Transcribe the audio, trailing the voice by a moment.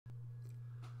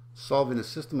Solving a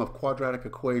system of quadratic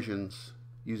equations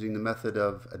using the method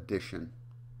of addition.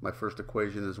 My first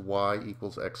equation is y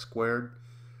equals x squared.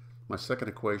 My second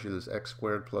equation is x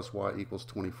squared plus y equals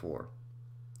 24.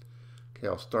 Okay,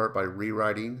 I'll start by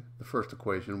rewriting the first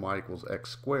equation, y equals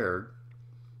x squared,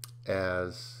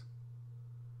 as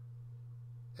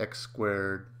x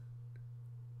squared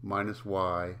minus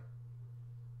y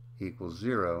equals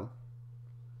 0.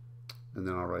 And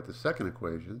then I'll write the second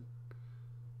equation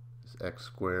as x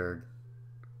squared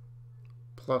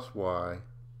plus y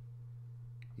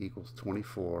equals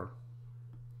 24.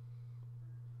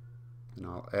 And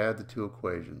I'll add the two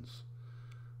equations.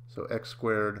 So x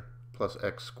squared plus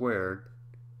x squared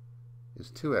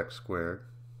is 2x squared.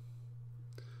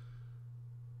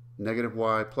 Negative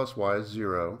y plus y is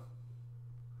 0.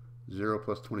 0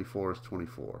 plus 24 is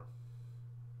 24.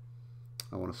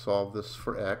 I want to solve this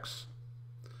for x.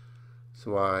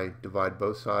 So I divide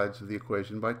both sides of the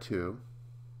equation by 2.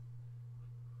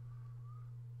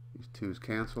 These 2's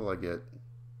cancel. I get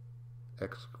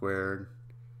x squared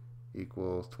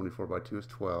equals 24 by 2 is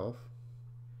 12.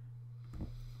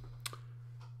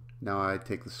 Now I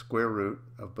take the square root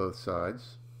of both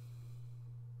sides.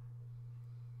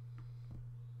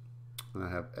 And I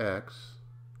have x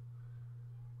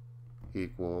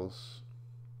equals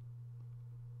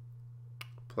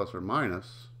plus or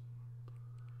minus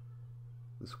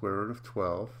the square root of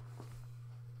 12.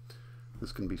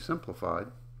 This can be simplified.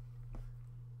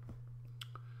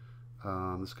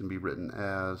 This can be written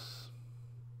as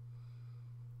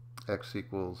x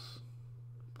equals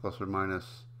plus or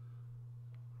minus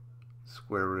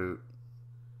square root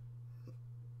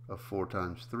of 4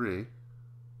 times 3,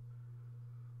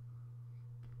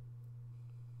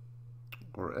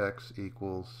 or x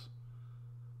equals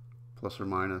plus or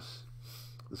minus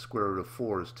the square root of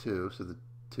 4 is 2, so the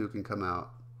 2 can come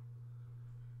out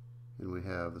and we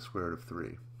have the square root of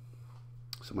 3.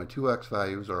 So my two x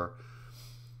values are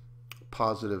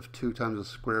positive 2 times the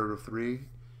square root of 3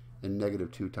 and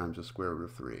negative 2 times the square root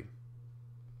of 3.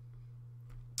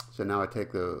 So now I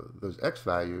take those x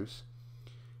values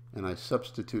and I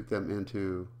substitute them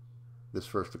into this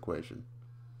first equation,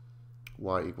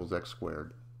 y equals x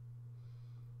squared.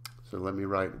 So let me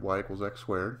write y equals x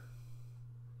squared.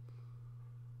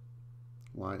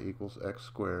 Y equals x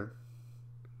squared.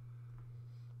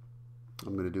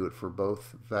 I'm going to do it for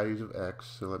both values of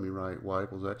x, so let me write y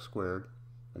equals x squared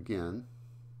again.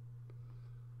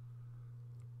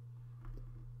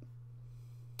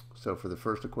 So for the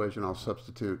first equation, I'll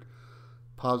substitute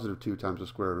positive 2 times the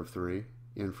square root of 3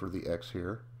 in for the x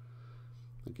here.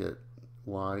 I get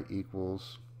y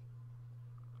equals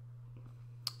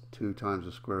 2 times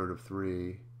the square root of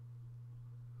 3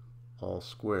 all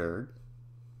squared.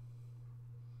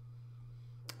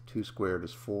 2 squared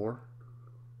is 4.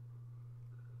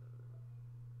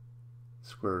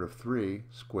 Square root of 3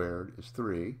 squared is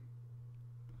 3.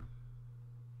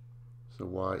 So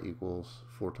y equals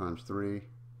 4 times 3,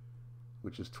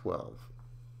 which is 12.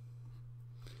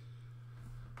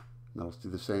 Now let's do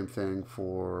the same thing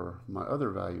for my other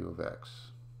value of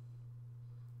x.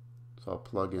 So I'll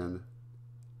plug in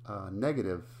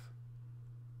negative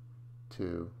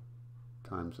 2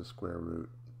 times the square root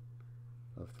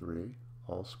of 3,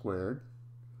 all squared.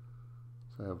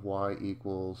 So I have y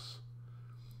equals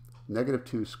negative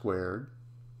 2 squared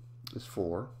is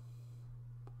 4.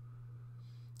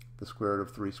 The square root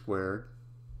of 3 squared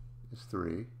is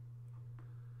 3.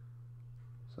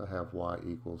 So I have y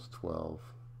equals 12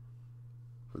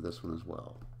 for this one as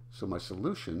well. So my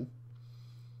solution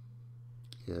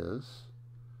is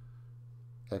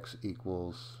x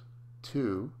equals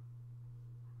 2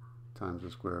 times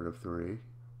the square root of 3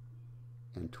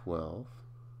 and 12.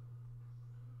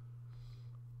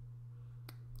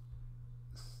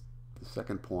 The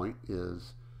second point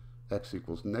is x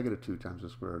equals negative 2 times the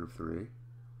square root of 3.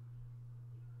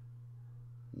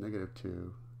 Negative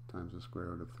 2 times the square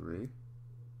root of 3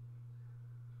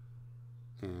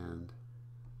 and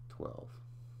 12.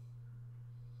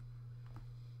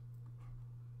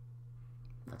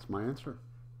 That's my answer.